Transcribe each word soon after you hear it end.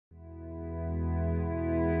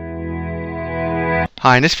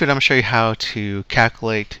Hi, in this video I'm going to show you how to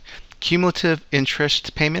calculate cumulative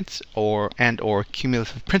interest payments or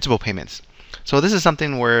cumulative principal payments. So this is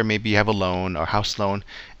something where maybe you have a loan or house loan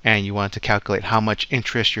and you want to calculate how much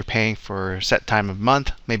interest you're paying for a set time of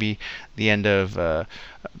month. Maybe the end of the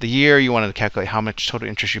year you wanted to calculate how much total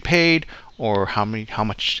interest you paid or how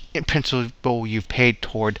much principal you've paid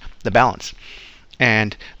toward the balance.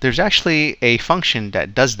 And there's actually a function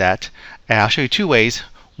that does that. And I'll show you two ways,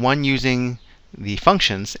 one using the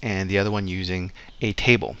functions and the other one using a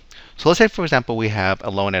table. So let's say, for example, we have a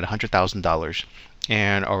loan at $100,000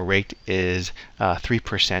 and our rate is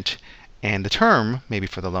 3%, and the term maybe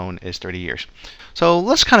for the loan is 30 years. So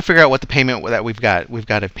let's kind of figure out what the payment that we've got. We've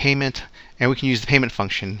got a payment, and we can use the payment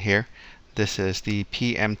function here. This is the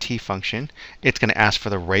PMT function. It's going to ask for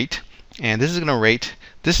the rate, and this is going to rate.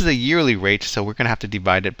 This is a yearly rate, so we're going to have to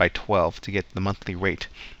divide it by 12 to get the monthly rate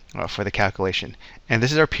for the calculation. And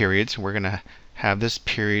this is our periods. We're going to have this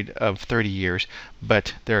period of 30 years,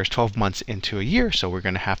 but there's 12 months into a year, so we're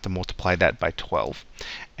going to have to multiply that by 12.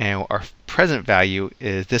 And our present value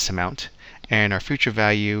is this amount, and our future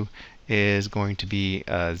value is going to be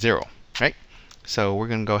 0, right? So we're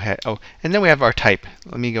going to go ahead. Oh, and then we have our type.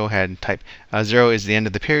 Let me go ahead and type. 0 is the end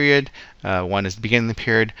of the period. 1 is the beginning of the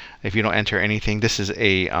period. If you don't enter anything, this is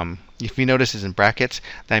a if you notice is in brackets,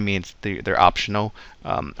 that means they're optional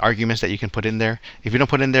arguments that you can put in there. If you don't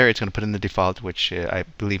put in there, it's going to put in the default, which I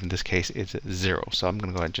believe in this case is 0. So I'm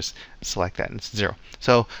going to go ahead and just select that, and it's 0.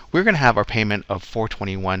 So we're going to have our payment of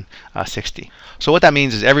 $421.60. So what that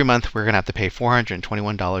means is every month we're going to have to pay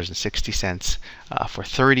 $421.60 for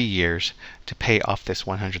 30 years to pay off this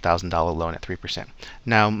 $100,000 loan at 3%.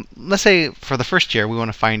 Now, let's say for the first year we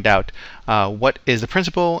want to find out what is the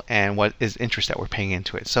principal and what is interest that we're paying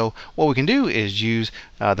into it. So what we can do is use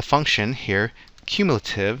the function here,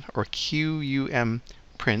 cumulative or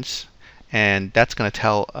CUMPRINC, and that's going to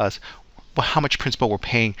tell us how much principal we're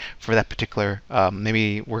paying for that particular.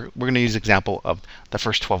 Maybe we're going to use an example of the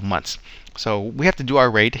first 12 months. So we have to do our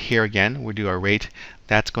rate here again. We do our rate.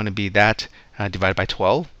 That's going to be that divided by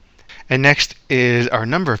 12. And next is our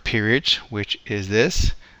number of periods, which is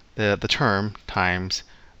this, the term times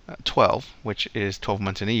 12, which is 12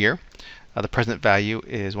 months in a year. The present value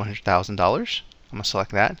is $100,000. I'm going to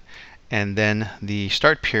select that. And then the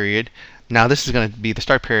start period. Now this is going to be the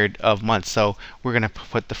start period of months. So we're going to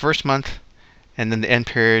put the first month, and then the end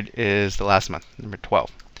period is the last month, number 12.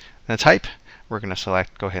 And the type, we're going to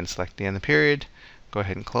go ahead and select the end of the period. Go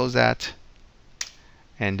ahead and close that.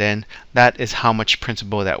 And then that is how much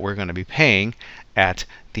principal that we're going to be paying at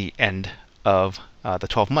the end of the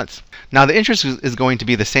 12 months. Now the interest is going to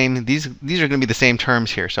be the same. These are going to be the same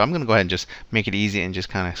terms here. So I'm going to go ahead and just make it easy and just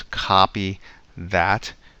kind of copy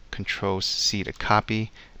that. Control C to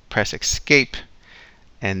copy. Press Escape,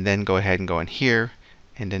 and then go ahead and go in here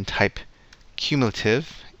and then type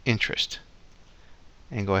cumulative interest.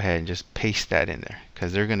 And go ahead and just paste that in there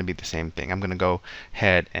because they're going to be the same thing. I'm going to go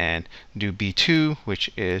ahead and do B2,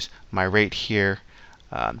 which is my rate here,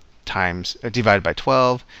 divided by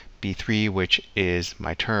 12. B3, which is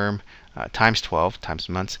my term, times 12, times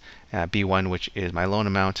months. B1, which is my loan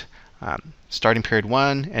amount. Starting period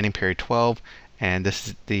 1, ending period 12. And this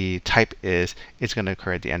is the type is it's going to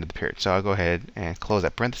occur at the end of the period. So I'll go ahead and close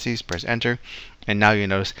that parentheses, press enter, and now you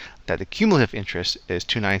notice that the cumulative interest is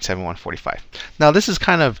 $297,145. Now this is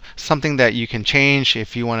kind of something that you can change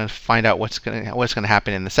if you want to find out what's going to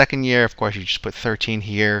happen in the second year. Of course, you just put 13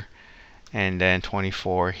 here, and then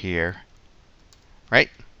 24 here, right?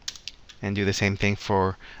 And do the same thing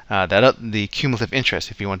for the cumulative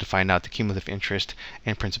interest if you want to find out the cumulative interest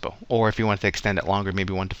and principal. Or if you want to extend it longer,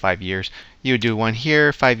 maybe 1 to 5 years, you would do 1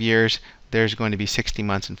 here, 5 years. There's going to be 60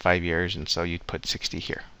 months in 5 years, and so you'd put 60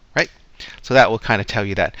 here, right? So that will kind of tell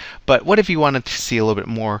you that. But what if you wanted to see a little bit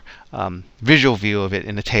more visual view of it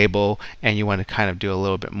in the table, and you want to kind of do a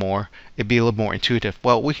little bit more, it'd be a little more intuitive?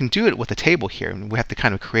 Well, we can do it with a table here, and we have to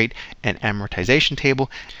kind of create an amortization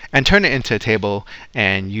table and turn it into a table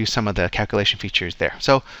and use some of the calculation features there.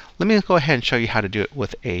 So let me go ahead and show you how to do it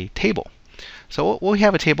with a table. So we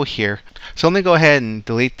have a table here. So let me go ahead and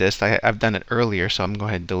delete this. I've done it earlier, so I'm going to go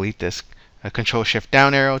ahead and delete this. Control Shift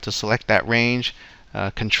down arrow to select that range.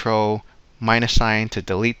 Control minus sign to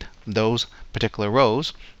delete those particular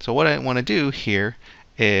rows. So what I want to do here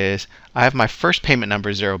is I have my first payment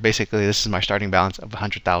number 0. Basically, this is my starting balance of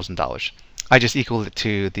 $100,000. I just equaled it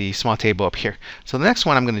to the small table up here. So the next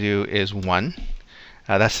one I'm going to do is 1.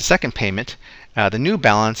 That's the second payment. The new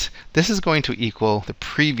balance, this is going to equal the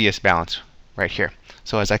previous balance right here.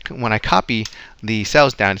 So when I copy the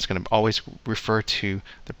cells down, it's going to always refer to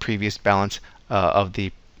the previous balance of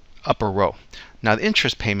the upper row. Now the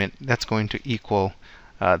interest payment, that's going to equal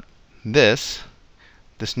this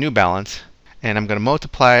new balance, and I'm going to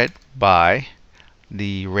multiply it by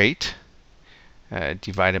the rate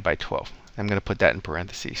divided by 12. I'm going to put that in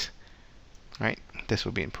parentheses. Right? This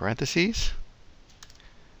will be in parentheses.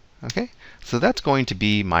 Okay, so that's going to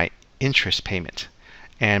be my interest payment.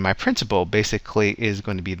 And my principal basically is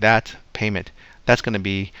going to be that payment. That's going to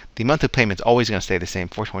be, the monthly payment's always going to stay the same,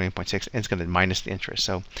 428.6, and it's going to minus the interest.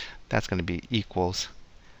 So that's going to be equals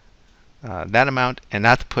that amount, and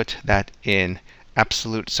not to put that in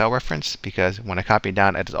absolute cell reference, because when I copy it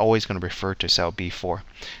down, it's always going to refer to cell B4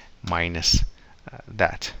 minus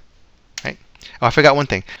that. Right? Oh, I forgot one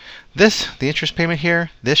thing. The interest payment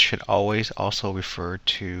here, this should always also refer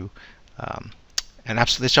to an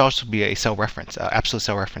absolute. This should also be a cell reference, absolute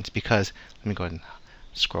cell reference, because let me go ahead and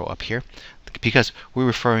scroll up here, because we're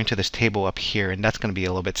referring to this table up here, and that's going to be a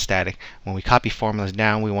little bit static. When we copy formulas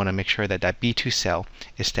down, we want to make sure that that B2 cell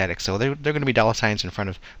is static. So they're going to be dollar signs in front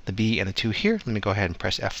of the B and the 2 here. Let me go ahead and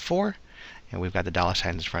press F4, and we've got the dollar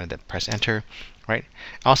signs in front of that. Press Enter. Right.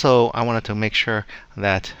 Also, I wanted to make sure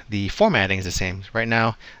that the formatting is the same. Right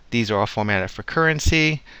now, these are all formatted for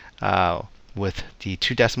currency with the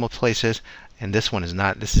 2 decimal places, and this one is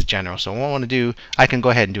not. This is general. So what I want to do, I can go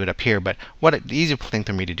ahead and do it up here, but the easier thing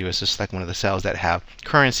for me to do is just select one of the cells that have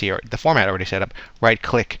currency or the format already set up, right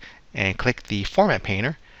click and click the format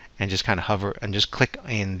painter, and just kind of hover and just click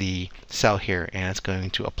in the cell here, and it's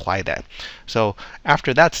going to apply that. So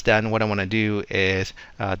after that's done, what I want to do is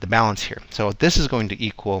the balance here. So this is going to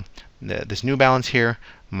equal this new balance here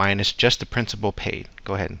minus just the principal paid.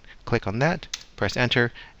 Go ahead and click on that, press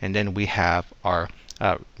Enter, and then we have our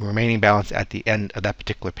remaining balance at the end of that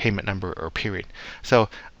particular payment number or period. So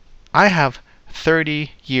I have 30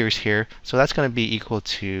 years here, so that's going to be equal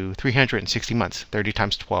to 360 months. 30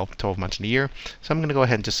 times 12, 12 months in a year. So I'm going to go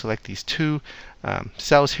ahead and just select these 2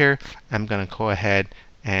 cells here. I'm going to go ahead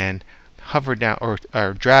and hover down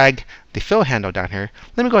or drag the fill handle down here.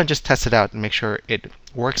 Let me go ahead and just test it out and make sure it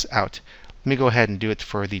works out. Let me go ahead and do it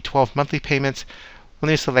for the 12 monthly payments. Let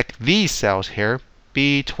me select these cells here,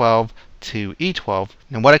 B12 to E12.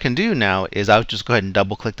 And what I can do now is I'll just go ahead and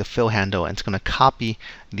double click the fill handle, and it's going to copy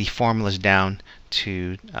the formulas down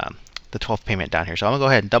to the 12th payment down here. So I'm going to go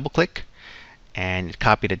ahead and double click, and it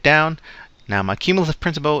copied it down. Now my cumulative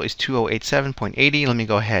principal is 2087.80. Let me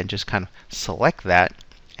go ahead and just kind of select that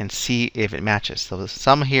and see if it matches. So the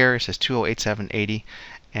sum here says 2087.80,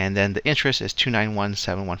 and then the interest is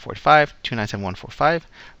 2917145, 29145.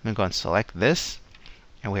 I'm going to go and select this,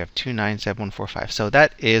 and we have 297145. So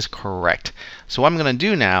that is correct. So what I'm going to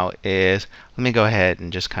do now is let me go ahead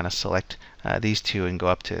and just kind of select these 2 and go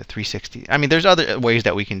up to 360. I mean, there's other ways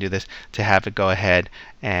that we can do this to have it go ahead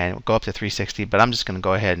and go up to 360, but I'm just going to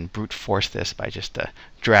go ahead and brute force this by just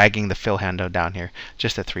dragging the fill handle down here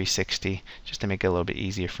just to 360, just to make it a little bit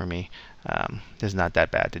easier for me. It's not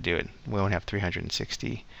that bad to do it. We only have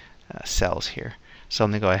 360 cells here. So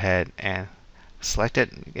let me go ahead and select it.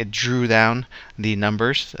 It drew down the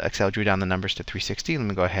numbers. Excel drew down the numbers to 360. Let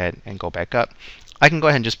me go ahead and go back up. I can go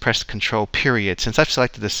ahead and just press Control period. Since I've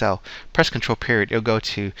selected the cell, press Control period. It'll go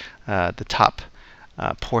to the top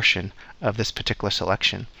portion of this particular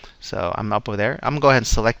selection. So I'm up over there. I'm gonna go ahead and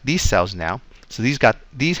select these cells now. So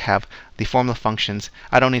these have the formula functions.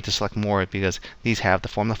 I don't need to select more because these have the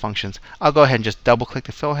formula functions. I'll go ahead and just double click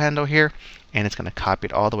the fill handle here, and it's going to copy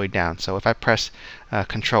it all the way down. So if I press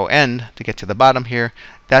Control N to get to the bottom here,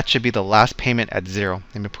 that should be the last payment at 0.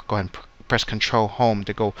 Let me go ahead and press Control Home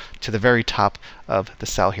to go to the very top of the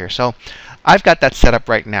cell here. So I've got that set up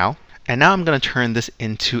right now. And now I'm going to turn this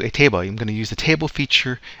into a table. I'm going to use the table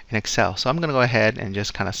feature in Excel. So I'm going to go ahead and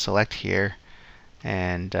just kind of select here.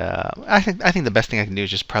 And I think the best thing I can do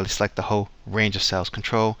is just probably select the whole range of cells,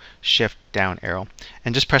 Control Shift down arrow,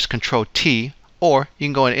 and just press Control T, or you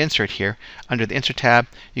can go and insert here. Under the Insert tab,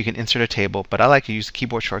 you can insert a table, but I like to use the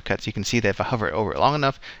keyboard shortcut, so you can see that if I hover over it long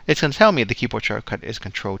enough, it's going to tell me the keyboard shortcut is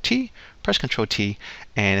Control T. Press Control T,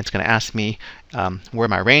 and it's going to ask me where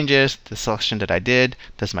my range is, the selection that I did.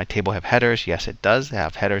 Does my table have headers? Yes, it does. I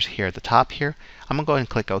have headers here at the top here. I'm going to go ahead and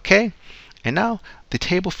click OK. And now the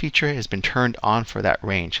table feature has been turned on for that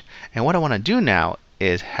range. And what I want to do now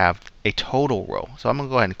is have a total row. So I'm going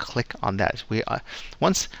to go ahead and click on that.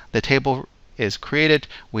 Once the table is created,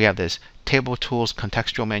 we have this Table Tools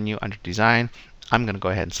contextual menu under Design. I'm going to go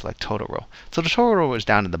ahead and select Total Row. So the total row is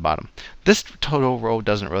down at the bottom. This total row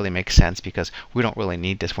doesn't really make sense because we don't really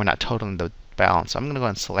need this. We're not totaling the balance. So I'm going to go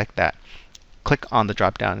ahead and select that. Click on the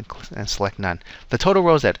drop down and select None. The total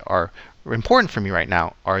rows that are important for me right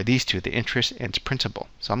now are these 2, the interest and principal.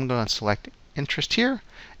 So I'm going to select interest here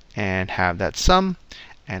and have that sum,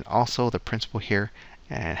 and also the principal here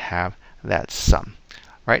and have that sum.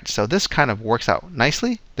 right? So this kind of works out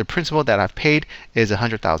nicely. The principal that I've paid is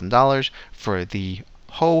 $100,000 for the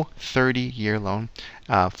whole 30-year loan.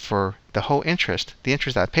 For the whole interest, the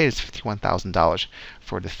interest that I paid is $51,000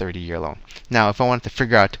 for the 30-year loan. Now, if I wanted to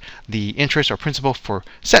figure out the interest or principal for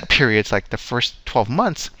set periods, like the first 12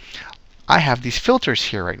 months, I have these filters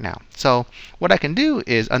here right now. So what I can do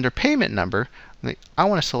is under payment number, I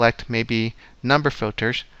want to select maybe number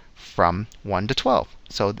filters from 1 to 12.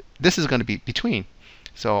 So this is going to be between.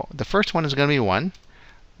 So the first one is going to be 1.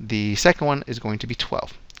 The second one is going to be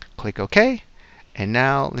 12. Click OK. And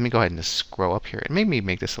now let me go ahead and just scroll up here and maybe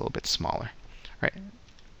make this a little bit smaller. Right.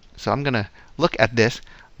 So I'm going to look at this.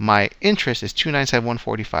 My interest is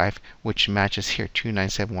 $297,145, which matches here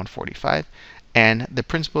 $297,145. And the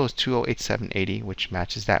principal is $208,780, which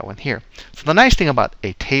matches that one here. So the nice thing about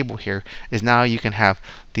a table here is now you can have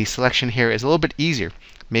the selection here is a little bit easier.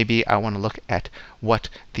 Maybe I want to look at what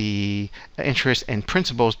the interest and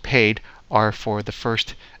principals paid are for the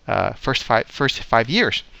first five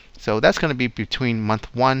years. So that's going to be between month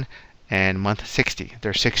 1 and month 60.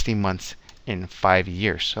 There's 60 months in 5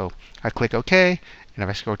 years. So I click OK, and if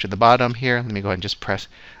I scroll to the bottom here, let me go ahead and just press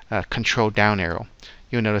Control down arrow.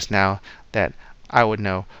 You'll notice now that I would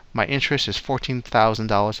know my interest is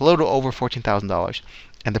 $14,000, a little over $14,000,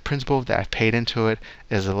 and the principal that I paid into it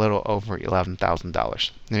is a little over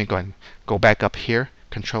 $11,000. Let me go ahead and go back up here,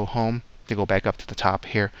 Control Home, to go back up to the top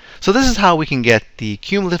here. So this is how we can get the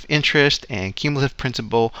cumulative interest and cumulative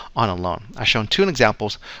principal on a loan. I've shown two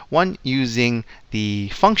examples, one using the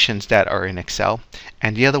functions that are in Excel,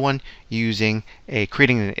 and the other one using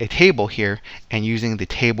creating a table here and using the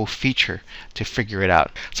table feature to figure it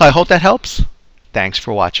out. So I hope that helps. Thanks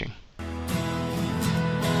for watching.